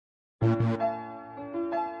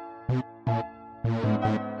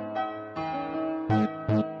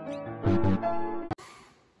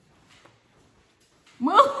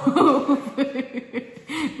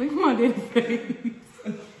face.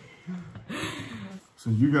 So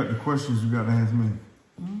you got the questions you got to ask me.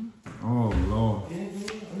 Oh, Lord.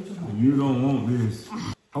 You don't want this.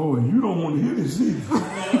 Oh, and you don't want to hear this either.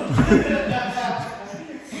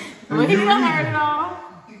 Well, he done heard it all.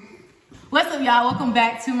 What's up, y'all? Welcome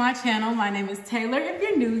back to my channel. My name is Taylor, if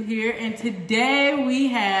you're new here. And today we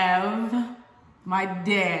have my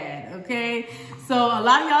dad, okay? So a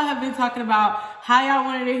lot of y'all have been talking about how y'all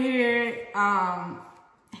wanted to hear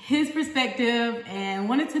his perspective and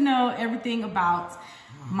wanted to know everything about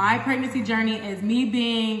my pregnancy journey as me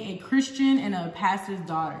being a Christian and a pastor's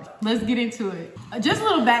daughter. Let's get into it. Just a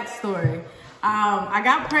little backstory. I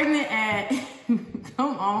got pregnant at,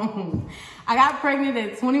 come on. I got pregnant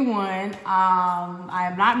at 21. I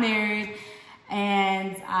am not married,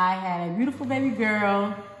 and I had a beautiful baby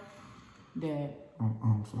girl that. Oh,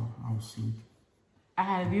 I'm sorry, I was asleep. I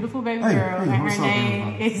had a beautiful baby girl, and her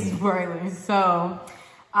name is Braylon. So,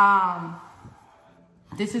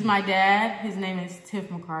 this is my dad. His name is Tiff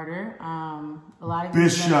McCarter. A lot of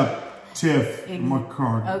Bishop Tiff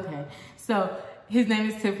McCarter. Okay, so his name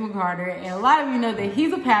is Tiff McCarter, and a lot of you know that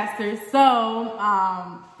he's a pastor. So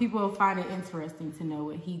people will find it interesting to know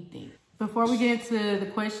what he thinks. Before we get into the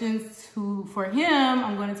questions for him,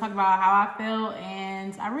 I'm going to talk about how I felt,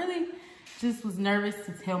 and I really just was nervous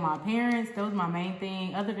to tell my parents. That was my main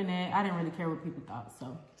thing. Other than that, I didn't really care what people thought.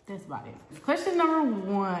 So that's about it. Question number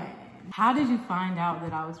 1. How did you find out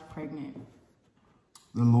that I was pregnant?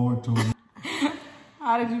 The Lord told me.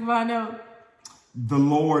 How did you find out? The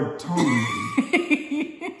Lord told me.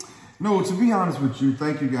 No, to be honest with you,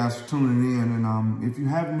 thank you guys for tuning in. And if you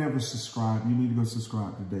have never subscribed, you need to go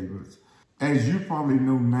subscribe today. But as you probably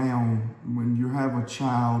know now, when you have a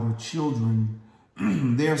child or children,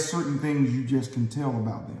 there are certain things you just can tell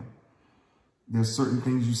about them. There's certain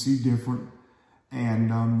things you see different. And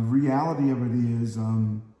the reality of it is...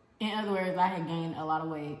 in other words, I had gained a lot of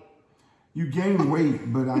weight. You gain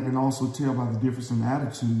weight, but I can also tell by the difference in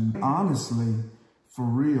attitude. Honestly, for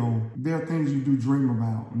real, there are things you do dream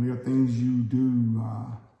about, and there are things you do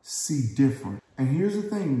see different. And here's the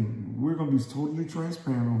thing, we're gonna be totally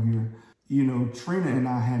transparent on here. You know, Trina and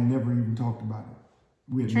I had never even talked about it.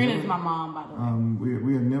 Trina's my mom, by the way.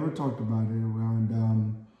 We had never talked about it,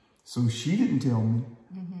 and so she didn't tell me.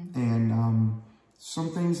 And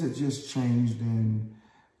some things had just changed, and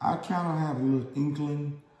I kind of have a little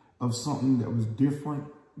inkling of something that was different,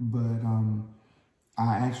 but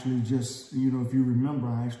I actually just, you know, if you remember,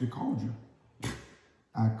 I actually called you.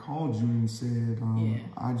 I called you and said,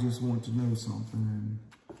 I just want to know something,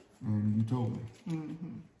 and you told me.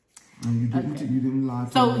 And you didn't lie to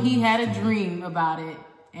me. So he had a dream about it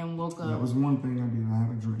and woke up. That was one thing I did. I had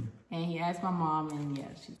a dream. And he asked my mom, and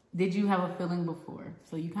did you have a feeling before?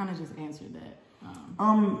 So you kind of just answered that.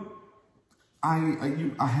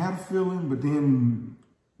 I had a feeling, but then,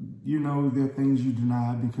 you know, there are things you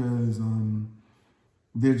deny because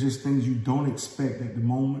they're just things you don't expect at the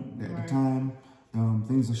moment, at the time.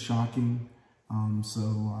 Things are shocking.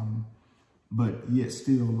 But yet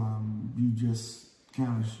still, you just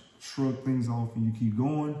kind of shrug things off and you keep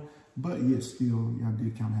going. But yet still, I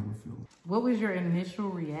did kind of have a feeling. What was your initial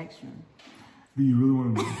reaction? Do you really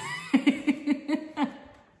want to know?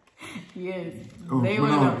 Yes. Oh, they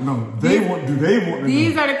want to know. No, do they want to know?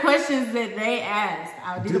 These are the questions that they asked.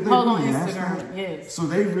 I did a poll on Instagram. Yes. So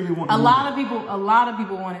they really want to know. A lot of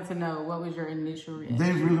people wanted to know what was your initial reaction.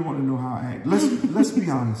 They really want to know how I act. Let's be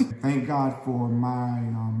honest. Thank God for my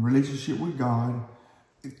relationship with God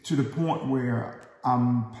to the point where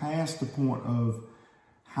I'm past the point of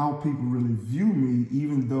how people really view me,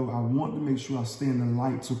 even though I want to make sure I stay in the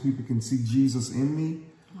light so people can see Jesus in me.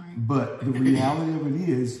 Right. But the reality of it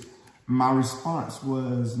is, my response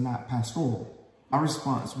was not pastoral. My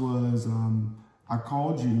response was, I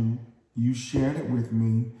called you, you shared it with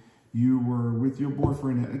me, you were with your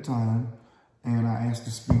boyfriend at the time, and I asked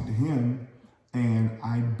to speak to him, and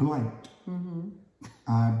I blanked.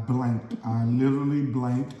 I blanked. I literally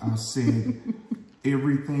blanked. I said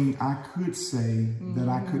everything I could say that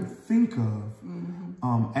I could think of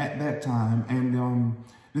at that time. And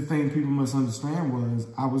the thing people must understand was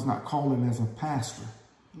I was not calling as a pastor.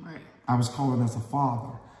 Right. I was calling as a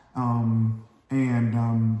father.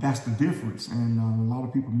 And that's the difference. And a lot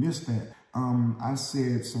of people miss that. I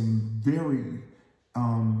said some very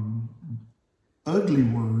ugly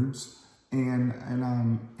words. And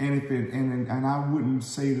I wouldn't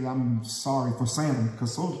say that I'm sorry for saying them,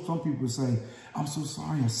 because some people say, I'm so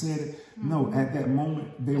sorry I said it. No, at that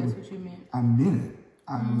moment, what you meant. I meant it.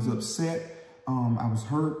 I was upset. I was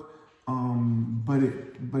hurt. But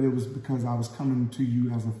it was because I was coming to you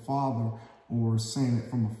as a father or saying it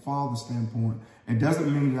from a father standpoint. It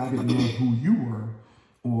doesn't mean that I didn't know who you were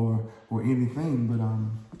or anything, but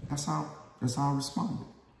that's how I responded.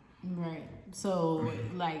 Right. So,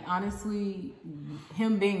 like, honestly,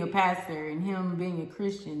 him being a pastor and him being a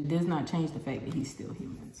Christian does not change the fact that he's still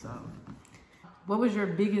human. So, what was your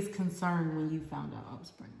biggest concern when you found out I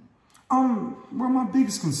was pregnant? Well, my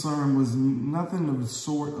biggest concern was nothing of the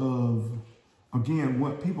sort of, again,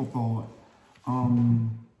 what people thought.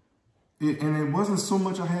 And it wasn't so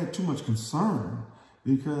much I had too much concern,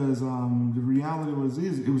 because the reality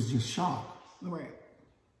it was just shock. Right.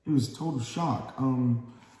 It was total shock.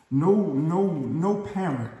 No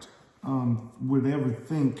parent would ever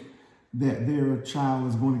think that their child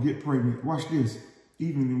is going to get pregnant. Watch this,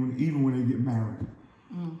 even when they get married.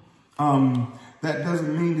 That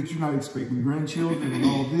doesn't mean that you're not expecting grandchildren and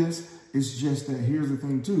all this. It's just that here's the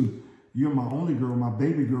thing too. You're my only girl, my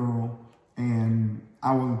baby girl, and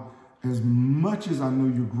I will, as much as I know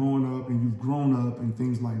you're growing up and you've grown up and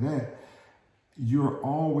things like that, you're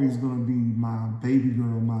always going to be my baby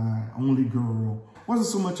girl, my only girl. It wasn't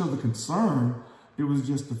so much of a concern. It was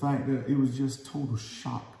just the fact that it was just total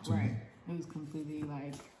shock to me. It was completely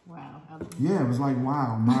like, wow. Yeah, it was like,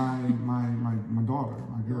 wow, my daughter,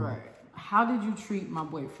 my girl. Right. How did you treat my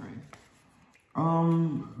boyfriend?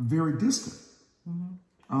 Very distant.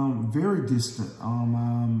 Very distant.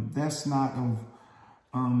 That's not of,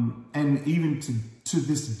 and even to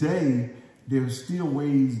this day, there's still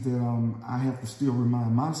ways that I have to still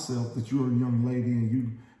remind myself that you're a young lady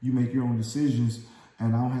and you make your own decisions,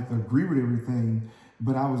 and I don't have to agree with everything.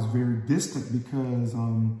 But I was very distant because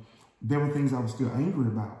there were things I was still angry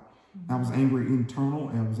about. I was angry internal,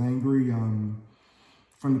 and I was angry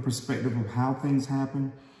from the perspective of how things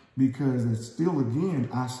happen, because it's still, again,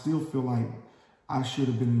 I still feel like I should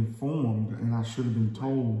have been informed and I should have been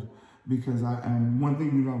told, because one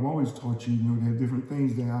thing that I've always taught you, there are different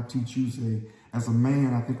things that I teach you. Say, as a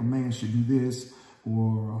man, I think a man should do this,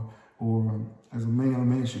 or as a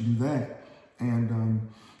man should do that. And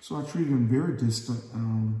so I treated him very distant,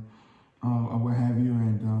 or what have you.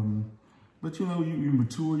 And but you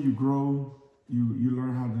mature, you grow, you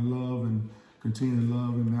learn how to love and continue to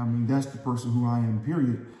love. And I mean, that's the person who I am.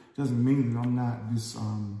 Period. Doesn't mean that I'm not this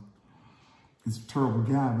terrible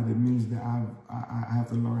guy, but it means that I have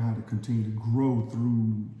to learn how to continue to grow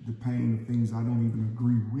through the pain of things I don't even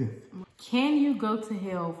agree with. Can you go to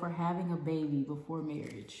hell for having a baby before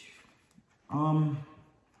marriage?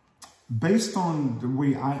 Based on the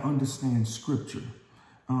way I understand Scripture,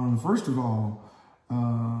 first of all,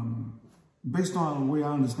 based on the way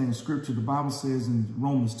I understand Scripture, the Bible says in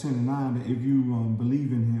Romans 10:9 that if you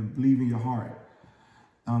believe in Him, believe in your heart,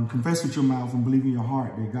 confess with your mouth and believe in your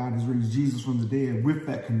heart that God has raised Jesus from the dead, with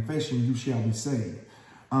that confession you shall be saved.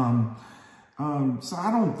 So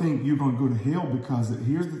I don't think you're going to go to hell, because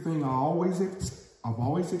here's the thing I've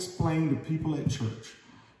always explained to people at church,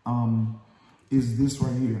 is this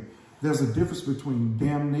right here. There's a difference between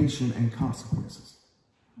damnation and consequences.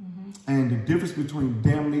 And the difference between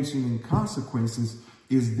damnation and consequences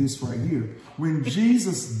is this right here. When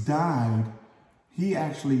Jesus died, He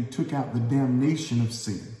actually took out the damnation of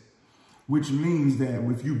sin, which means that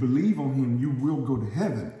if you believe on Him, you will go to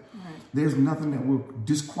heaven. Right. There's nothing that will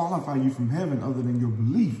disqualify you from heaven other than your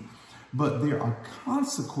belief. But there are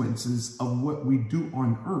consequences of what we do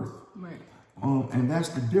on earth. Right. And that's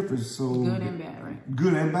the difference. So good and bad, right?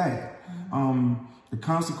 Good and bad. The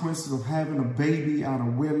consequences of having a baby out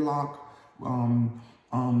of wedlock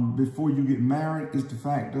before you get married is the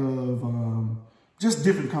fact of just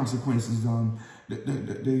different consequences.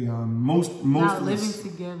 Most not living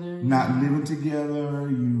together. Not living together.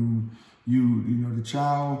 The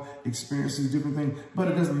child experiences different things, but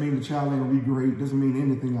it doesn't mean the child ain't gonna be great. It doesn't mean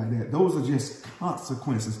anything like that. Those are just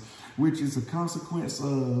consequences, which is a consequence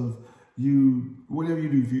of whatever you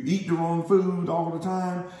do. If you eat the wrong food all the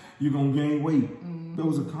time, you're gonna gain weight.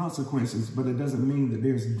 Those are consequences, but it doesn't mean that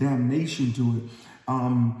there's damnation to it.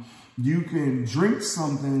 You can drink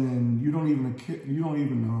something and you don't even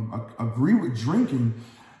agree with drinking.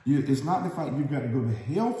 It's not the fact you've got to go to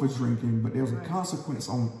hell for drinking, but there's a consequence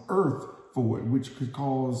on earth for it, which could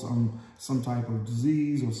cause some type of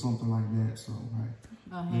disease or something like that. So,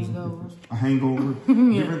 a hangover. A hangover,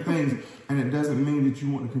 different things. And it doesn't mean that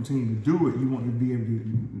you want to continue to do it. You want to be able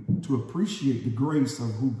to appreciate the grace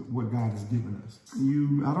of what God has given us.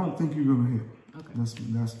 I don't think you're going to hell. Okay.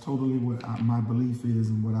 That's totally what my belief is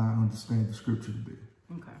and what I understand the Scripture to be.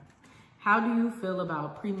 Okay. How do you feel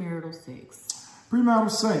about premarital sex?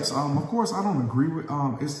 Premarital sex, of course, I don't agree with.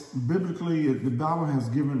 It's biblically, the Bible has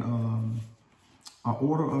given an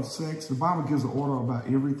order of sex. The Bible gives an order about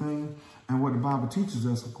everything, And what the Bible teaches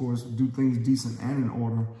us, of course, do things decent and in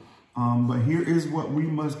order. But here is what we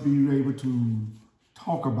must be able to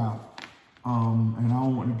talk about. And I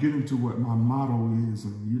don't want to get into what my motto is.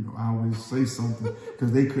 And, you know, I always say something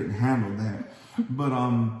because they couldn't handle that. But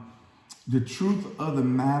the truth of the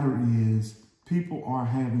matter is people are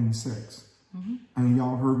having sex. And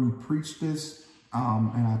y'all heard me preach this.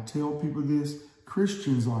 And I tell people this.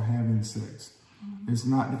 Christians are having sex. It's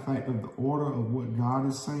not the fact of the order of what God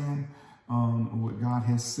is saying, or what God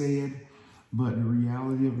has said. But the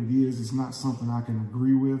reality of it is, it's not something I can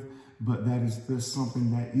agree with. But that's something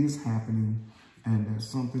that is happening, and that's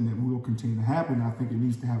something that will continue to happen. I think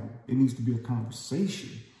it needs to be a conversation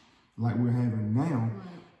like we're having now,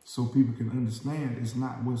 so people can understand it's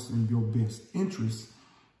not what's in your best interest,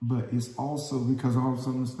 but it's also because all of us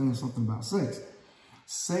understand something about sex.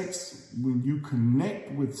 Sex, when you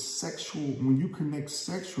connect sexually,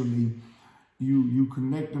 you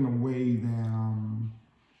connect in a way that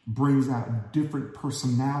brings out different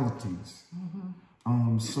personalities.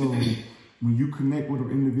 So when you connect with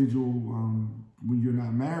an individual, when you're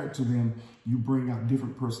not married to them, you bring out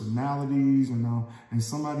different personalities, and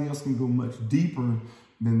somebody else can go much deeper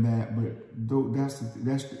than that. But that's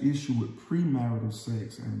the issue with premarital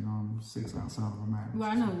sex and sex outside of a marriage.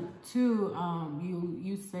 Well, I know too.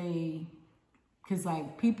 You say, because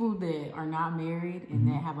like people that are not married and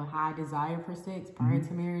that have a high desire for sex prior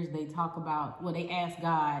to marriage, they talk about, well, they ask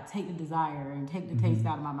God, take the desire and take the taste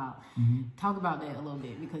out of my mouth. Talk about that a little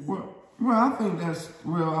bit, because I think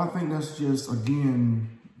that's just,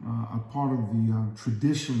 again, a part of the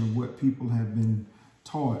tradition of what people have been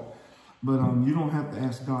taught. But you don't have to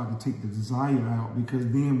ask God to take the desire out, because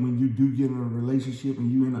then when you do get in a relationship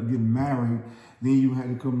and you end up getting married, then you had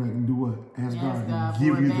to come back and do what? Ask God to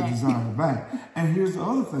give you the desire back. And here's the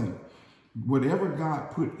other thing. Whatever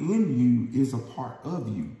God put in you is a part of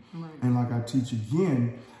you. And like I teach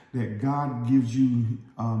again, that God gives you,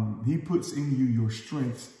 he puts in you your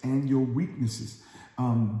strengths and your weaknesses.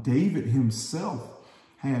 David himself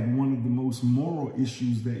had one of the most moral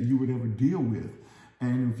issues that you would ever deal with.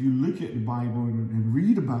 And if you look at the Bible and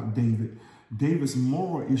read about David, David's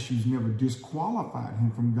moral issues never disqualified him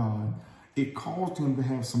from God. It caused him to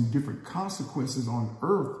have some different consequences on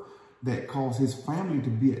earth that caused his family to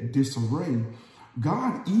be at disarray.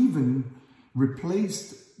 God even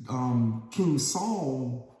replaced King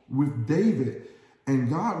Saul with David. And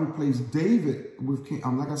God replaced David with King,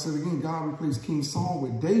 like I said again, God replaced King Saul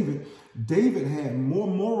with David. David had more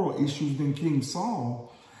moral issues than King Saul.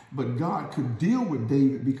 But God could deal with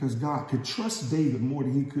David because God could trust David more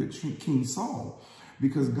than he could King Saul.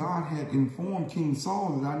 Because God had informed King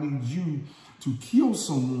Saul that I need you to kill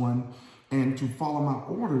someone and to follow my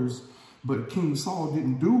orders. But King Saul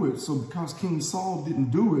didn't do it. So because King Saul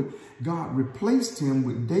didn't do it, God replaced him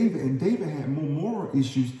with David. And David had more moral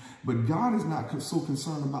issues. But God is not so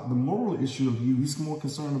concerned about the moral issue of you. He's more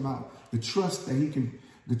concerned about the trust that he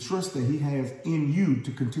has in you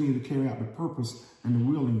to continue to carry out the purpose and the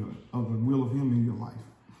will of him in your life.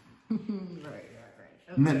 Right.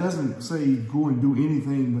 Okay. And that doesn't say go and do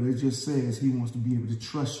anything, but it just says he wants to be able to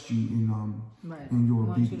trust you in your obedience. He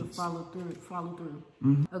wants you to follow through.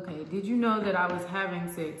 Okay. Did you know that I was having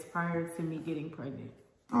sex prior to me getting pregnant?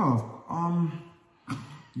 Oh,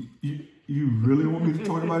 you really want me to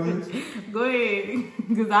talk about this? Go ahead,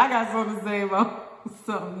 because I got something to say about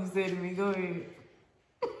something you said to me. Go ahead.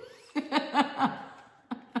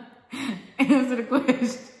 Answer the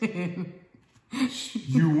question.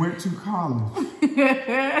 You went to college. He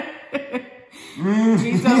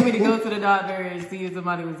told me to go to the doctor and see if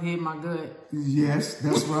somebody was hitting my gut. Yes,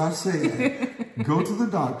 that's what I said. Go to the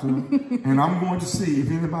doctor, and I'm going to see if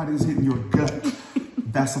anybody is hitting your gut.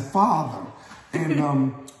 That's a father.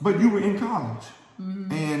 And but you were in college.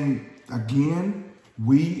 And again,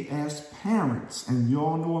 we as parents, and you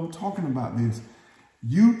all know I'm talking about this,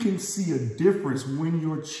 you can see a difference when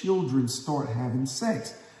your children start having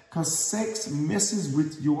sex, because sex messes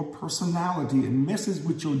with your personality. It messes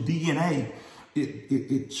with your DNA.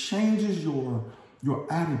 It changes your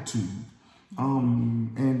attitude.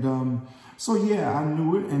 So yeah, I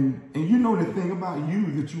knew it. And you know the thing about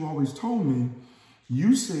you that you always told me,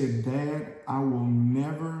 you said, Dad, I will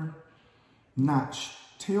never not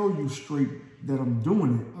tell you straight that I'm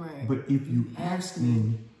doing it. Right. But if you ask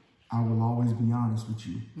me, I will always be honest with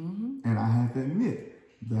you. And I have to admit,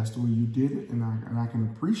 that's the way you did it. And I can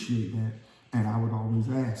appreciate that. And I would always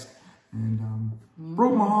ask. And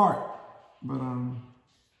broke my heart, but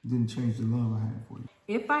didn't change the love I had for you.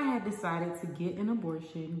 If I had decided to get an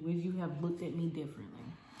abortion, would you have looked at me differently?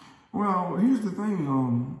 Well, here's the thing,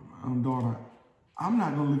 daughter. I'm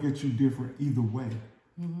not going to look at you different either way.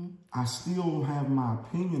 I still have my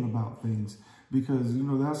opinion about things because, you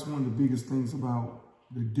know, that's one of the biggest things about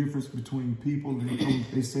the difference between people.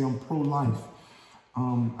 They say I'm pro-life.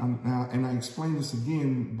 And I explain this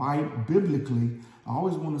again, biblically. I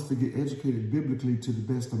always want us to get educated biblically to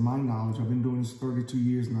the best of my knowledge. I've been doing this 32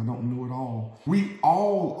 years and I don't know it all. We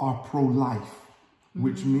all are pro-life,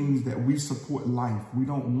 which means that we support life. We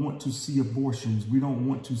don't want to see abortions. We don't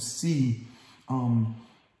want to see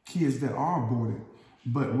kids that are aborted.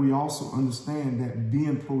 But we also understand that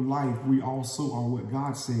being pro-life, we also are what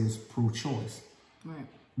God says pro-choice. Right.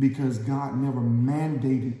 Because God never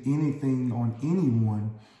mandated anything on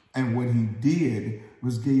anyone. And what he did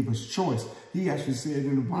was gave us choice. He actually said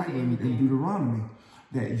in the Bible, in Deuteronomy,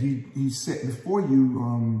 that he set before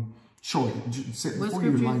you choice, set before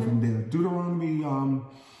you life and death. Deuteronomy, I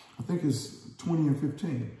think it's 20 and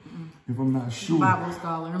 15, if I'm not sure. Bible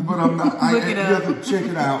scholar. But I'm not, you have to check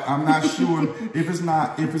it out. I'm not sure if it's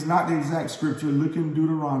not the exact scripture. Look in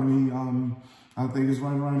Deuteronomy. I think it's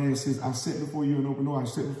right around there. It says, I set before you an open door. I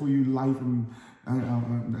set before you life and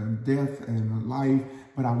death and life,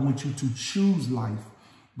 but I want you to choose life.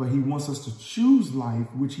 But he wants us to choose life,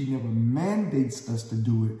 which he never mandates us to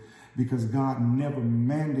do it, because God never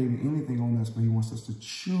mandated anything on us, but he wants us to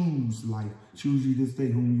choose life. Choose you this day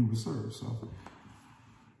whom you will serve. So,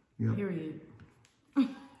 yeah. Period.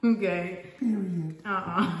 Okay. Period.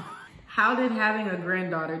 How did having a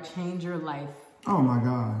granddaughter change your life? Oh my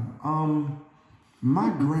God. My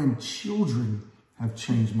grandchildren have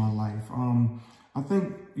changed my life. I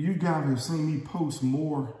think you guys have seen me post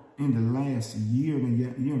more in the last year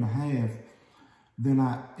and a half than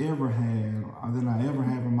I ever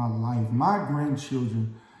have in my life. My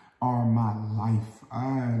grandchildren are my life.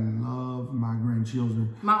 I love my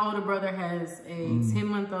grandchildren. My older brother has a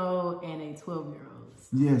 10-month-old and a 12-year-old.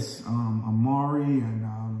 Yes, Amari and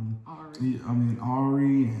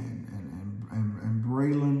Ari and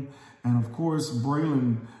Braylon, and of course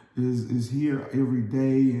Braylon is here every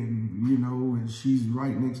day, and you know, and she's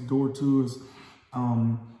right next door to us.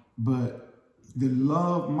 But the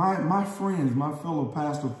love, my friends, my fellow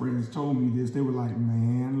pastor friends told me this. They were like,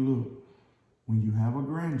 man, look, when you have a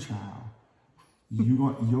grandchild,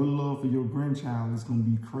 your love for your grandchild is going to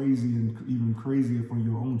be crazy and even crazier for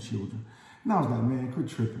your own children. And I was like, man, quit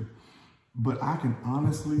tripping. But I can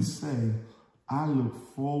honestly say, I look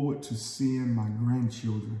forward to seeing my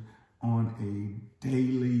grandchildren on a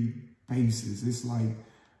daily basis. It's like,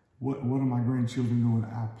 what are my grandchildren doing?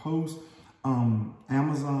 I post.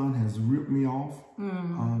 Amazon has ripped me off.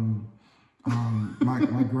 My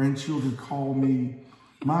grandchildren call me.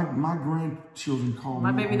 My grandchildren call me.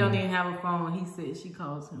 My baby don't even have a phone. He said she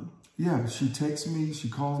calls him. Yeah, she texts me. She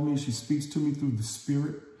calls me. She speaks to me through the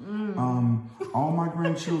spirit. All my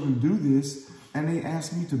grandchildren do this, and they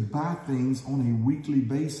ask me to buy things on a weekly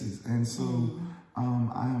basis. And so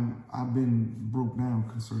I've been broke down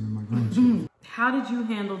concerning my grandchildren. How did you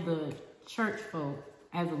handle the church folk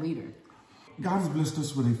as a leader? God has blessed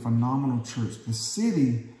us with a phenomenal church. The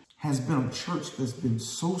city has been a church that's been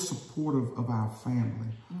so supportive of our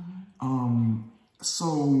family.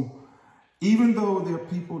 So even though there are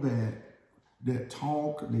people that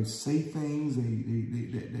talk, they say things,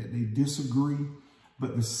 they disagree,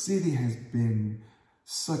 but the city has been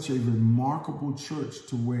such a remarkable church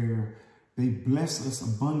to where they bless us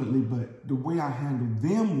abundantly. But the way I handled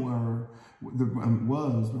them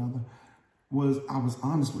was I was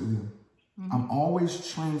honest with them. I'm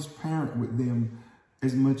always transparent with them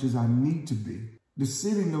as much as I need to be. The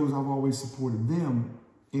city knows I've always supported them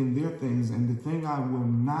in their things. And the thing I will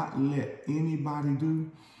not let anybody do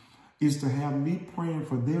is to have me praying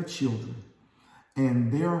for their children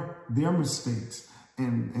and their mistakes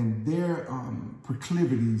and their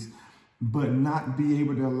proclivities, but not be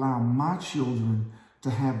able to allow my children to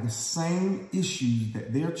have the same issues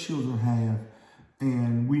that their children have,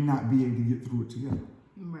 and we not be able to get through it together.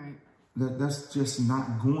 Right. That's just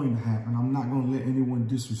not going to happen. I'm not going to let anyone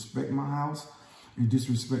disrespect my house, and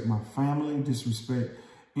disrespect my family, disrespect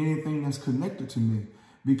anything that's connected to me,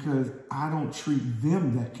 because I don't treat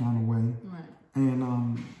them that kind of way. Right.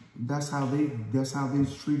 And that's how they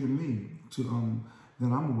treated me that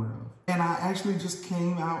I'm aware of. And I actually just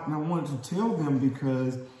came out and I wanted to tell them,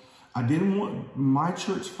 because I didn't want my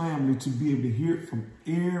church family to be able to hear it from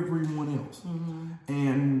everyone else.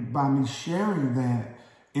 And by me sharing that,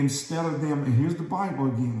 instead of them, and here's the Bible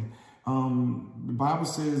again. The Bible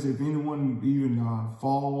says if anyone even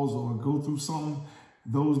falls or go through something,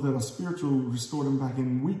 those that are spiritual, restore them back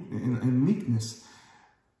in meekness.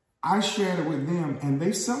 I shared it with them, and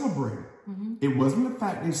they celebrated. It wasn't the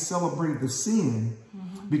fact they celebrated the sin,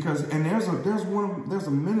 because, and there's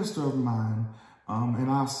a minister of mine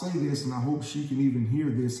And I'll say this, and I hope she can even hear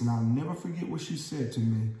this, and I'll never forget what she said to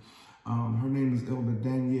me. Her name is Elder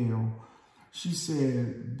Danielle. She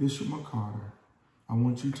said, Bishop McCarter, I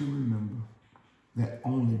want you to remember that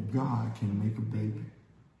only God can make a baby.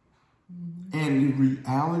 And the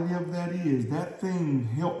reality of that is that thing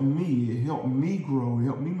helped me. It helped me grow. It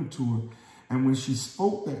helped me mature. And when she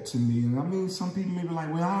spoke that to me, and I mean, some people may be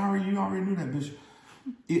like, well, you already knew that, Bishop.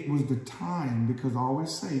 It was the time, because I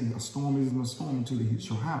always say a storm isn't a storm until it hits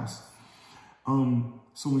your house.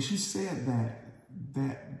 So when she said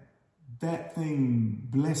that thing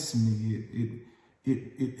blessed me.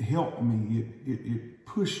 It helped me. It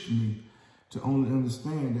pushed me to only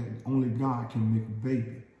understand that only God can make a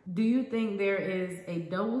baby. Do you think there is a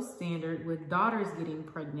double standard with daughters getting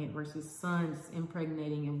pregnant versus sons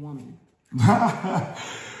impregnating a woman?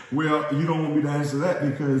 Well, you don't want me to answer that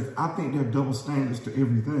because I think there are double standards to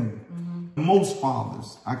everything. Most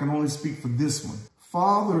fathers, I can only speak for this one.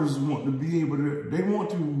 Fathers want to be able to, they want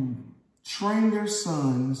to train their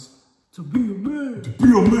sons to be a man. To be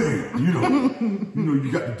a man,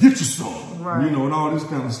 you got to get your son, right. And all this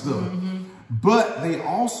kind of stuff. But they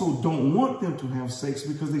also don't want them to have sex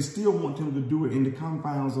because they still want them to do it in the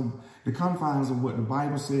confines of what the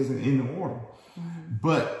Bible says and in the order.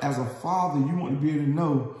 But as a father, you want to be able to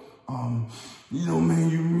know,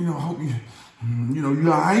 man, I hope you all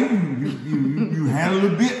right, you had a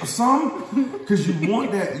little bit of something, because you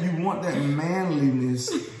want that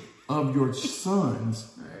manliness of your sons.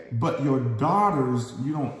 But your daughters,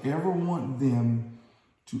 you don't ever want them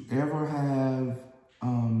to ever have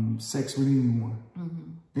sex with anyone.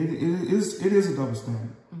 It is a double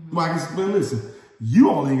standard. But listen, you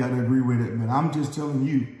all ain't got to agree with it, but I'm just telling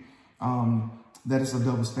you that it's a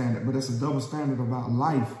double standard. But it's a double standard about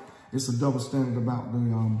life. It's a double standard about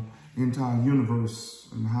the entire universe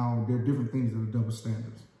and how there are different things that are double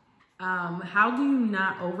standards. How do you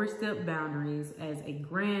not overstep boundaries as a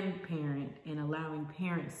grandparent and allowing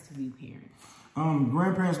parents to be parents?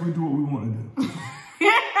 Grandparents, we do what we want to do.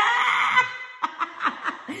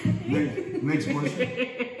 Next question.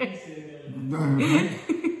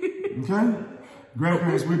 Okay?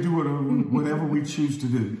 Grandparents, we do whatever we choose to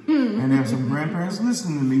do. And there's some grandparents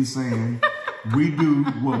listening to me saying, we do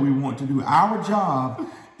what we want to do. Our job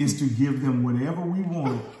is to give them whatever we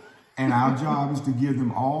want. And our job is to give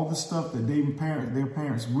them all the stuff that their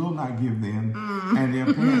parents will not give them. And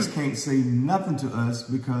their parents can't say nothing to us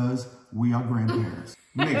because we are grandparents.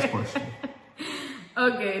 Next question.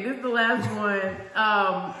 Okay, this is the last one.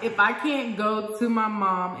 If I can't go to my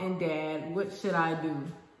mom and dad, what should I do?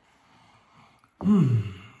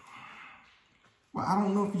 Well, I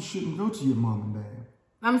don't know if you shouldn't go to your mom and dad.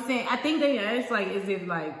 I'm saying, I think it's like, is it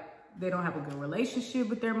like they don't have a good relationship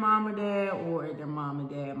with their mom or dad, or their mom and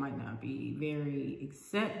dad might not be very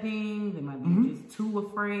accepting. They might be just too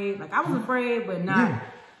afraid. Like, I was afraid, but not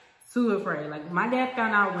too afraid. Like, my dad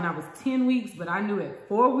found out when I was 10 weeks, but I knew at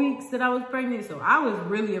 4 weeks that I was pregnant. So I was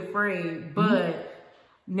really afraid. But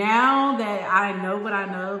now that I know what I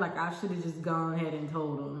know, like, I should have just gone ahead and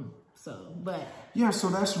told them. So, but. Yeah, so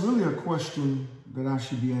that's really a question that I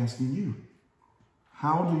should be asking you.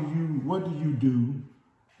 What do you do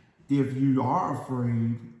if you are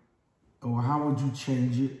afraid, or how would you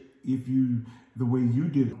change it the way you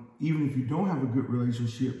did it? Even if you don't have a good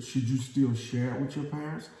relationship, should you still share it with your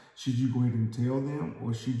parents? Should you go ahead and tell them,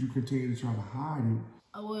 or should you continue to try to hide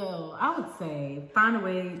it? Well, I would say find a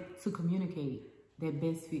way to communicate that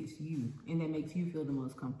best fits you and that makes you feel the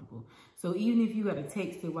most comfortable. So even if you got to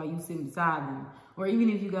text it while you sitting beside them, or even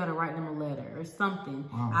if you got to write them a letter or something,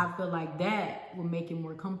 I feel like that will make it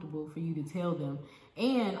more comfortable for you to tell them.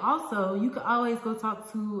 And also, you could always go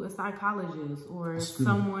talk to a psychologist or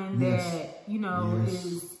someone that,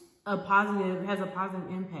 is has a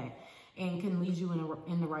positive impact and can lead you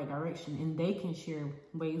in the right direction. And they can share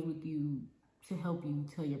ways with you to help you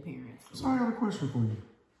tell your parents. So I got a question for you.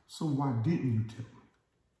 So why didn't you tell me?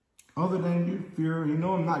 Other than you fear,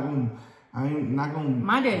 I ain't not gonna.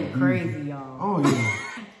 My daddy crazy, y'all. Oh yeah.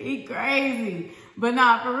 He crazy. But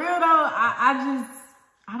nah, for real though, I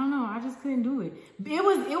don't know. I just couldn't do it.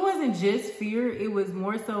 It wasn't just fear. It was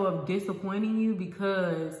more so of disappointing you,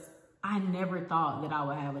 because I never thought that I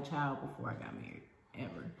would have a child before I got married,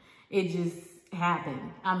 ever. It just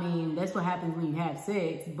happened. I mean, that's what happens when you have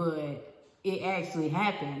sex, but it actually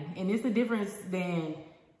happened. And it's the difference than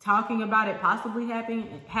talking about it possibly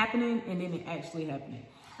happening and then it actually happening.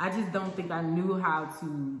 I just don't think I knew how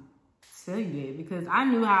to tell you that, because I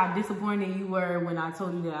knew how disappointed you were when I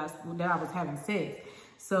told you that I was having sex.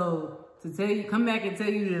 So to come back and tell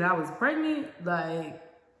you that I was pregnant, like,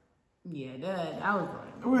 Yeah, that I was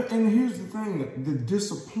like. Well, and here's the thing: the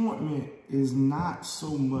disappointment is not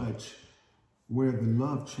so much where the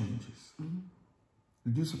love changes. Mm-hmm.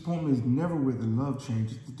 The disappointment is never where the love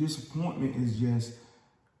changes. The disappointment is just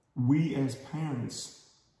we as parents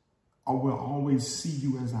will always see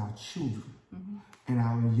you as our children and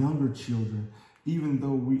our younger children, even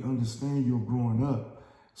though we understand you're growing up.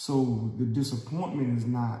 So the disappointment is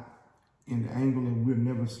not in the angle of we'll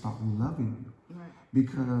never stop loving you. Right.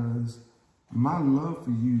 Because my love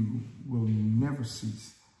for you will never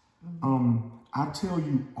cease. I tell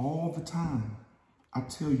you all the time, I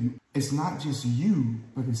tell you, it's not just you,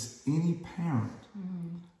 but it's any parent.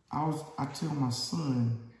 I tell my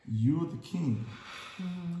son, you're the king.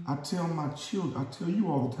 I tell my children, I tell you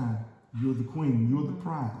all the time, you're the queen, you're the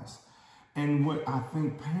prize. And what I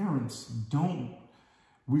think parents don't,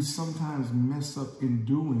 we sometimes mess up in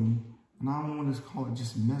doing, and I don't want to call it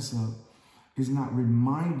just mess up, is not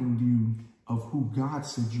reminding you of who God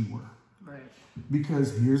said you were. Right.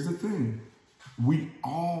 Because here's the thing, we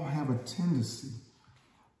all have a tendency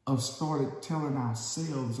of started telling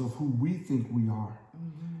ourselves of who we think we are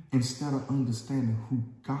instead of understanding who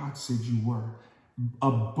God said you were.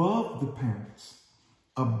 Above the parents,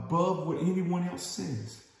 above what anyone else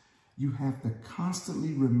says, you have to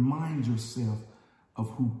constantly remind yourself of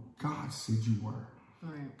who God said you were.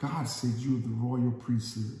 Right. God said you're the royal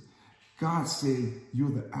priesthood. God said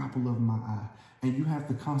you're the apple of my eye. And you have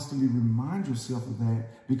to constantly remind yourself of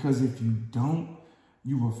that, because if you don't,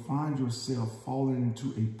 you will find yourself falling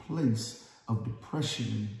into a place of depression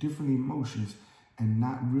and different emotions and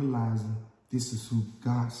not realizing this is who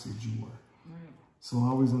God said you were. Right. So I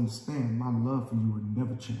always understand my love for you will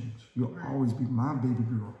never change. You'll always be my baby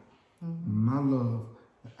girl, my love,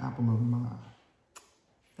 the apple of my eye.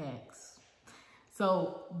 Facts.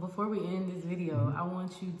 So before we end this video, I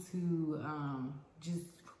want you to just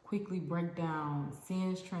quickly break down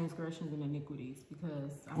sins, transgressions, and iniquities,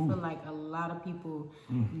 because I feel like a lot of people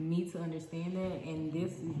need to understand that, and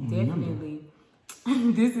this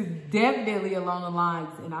is definitely along the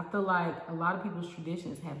lines, and I feel like a lot of people's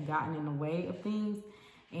traditions have gotten in the way of things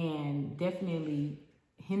and definitely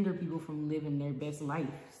hinder people from living their best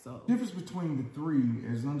life. So difference between the three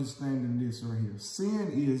is understanding this right here.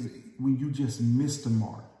 Sin is when you just missed the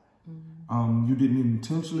mark. You didn't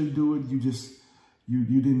intentionally do it. You just you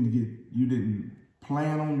didn't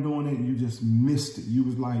plan on doing it. You just missed it. You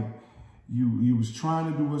was like you was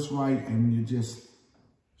trying to do what's right, and you just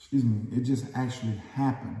it just actually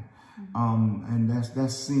happened. And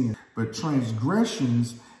that's sin. But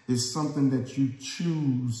transgressions is something that you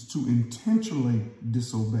choose to intentionally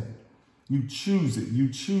disobey. You choose it. You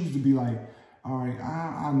choose to be like, all right,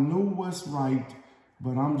 I know what's right,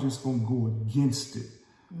 but I'm just going to go against it.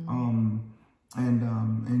 And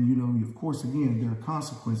you know, of course, again, there are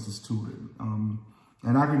consequences to it.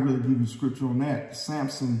 And I can really give you scripture on that.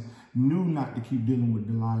 Samson knew not to keep dealing with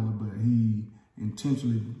Delilah, but he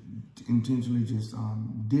intentionally just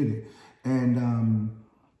did it. And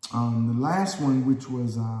the last one, which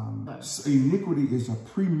was iniquity, is a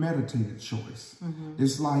premeditated choice.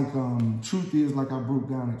 It's like, truth is, like I broke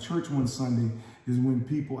down at church one Sunday, is when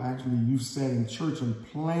people actually, you sat in church and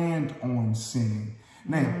planned on sinning.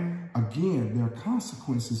 Now, again, there are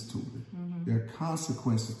consequences to it. There are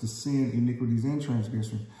consequences to sin, iniquities, and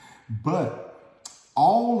transgressions. But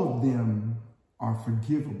all of them are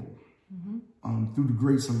forgivable through the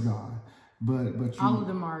grace of God. But all of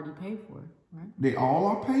them are already paid for, right? They all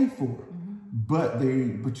are paid for, but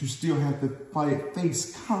you still have to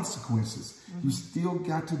face consequences. You still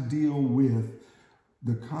got to deal with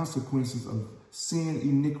the consequences of sin,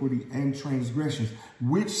 iniquity, and transgressions,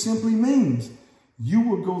 which simply means you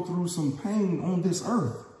will go through some pain on this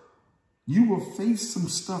earth. You will face some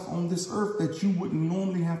stuff on this earth that you wouldn't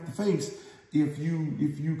normally have to face if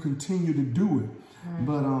you continue to do it.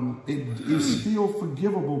 But it is still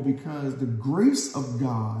forgivable, because the grace of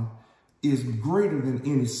God is greater than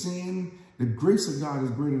any sin. The grace of God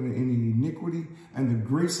is greater than any iniquity, and the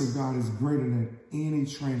grace of God is greater than any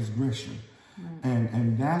transgression.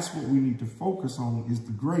 And that's what we need to focus on, is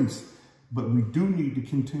the grace. But we do need to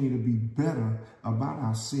continue to be better about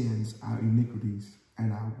our sins, our iniquities,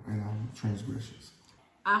 and our transgressions.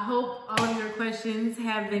 I hope all your questions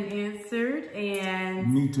have been answered,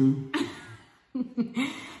 and me too.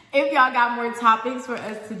 If y'all got more topics for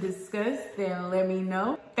us to discuss, then let me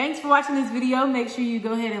know. Thanks for watching this video. Make sure you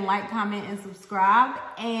go ahead and like, comment, and subscribe,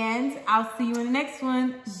 and I'll see you in the next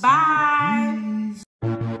one. Bye.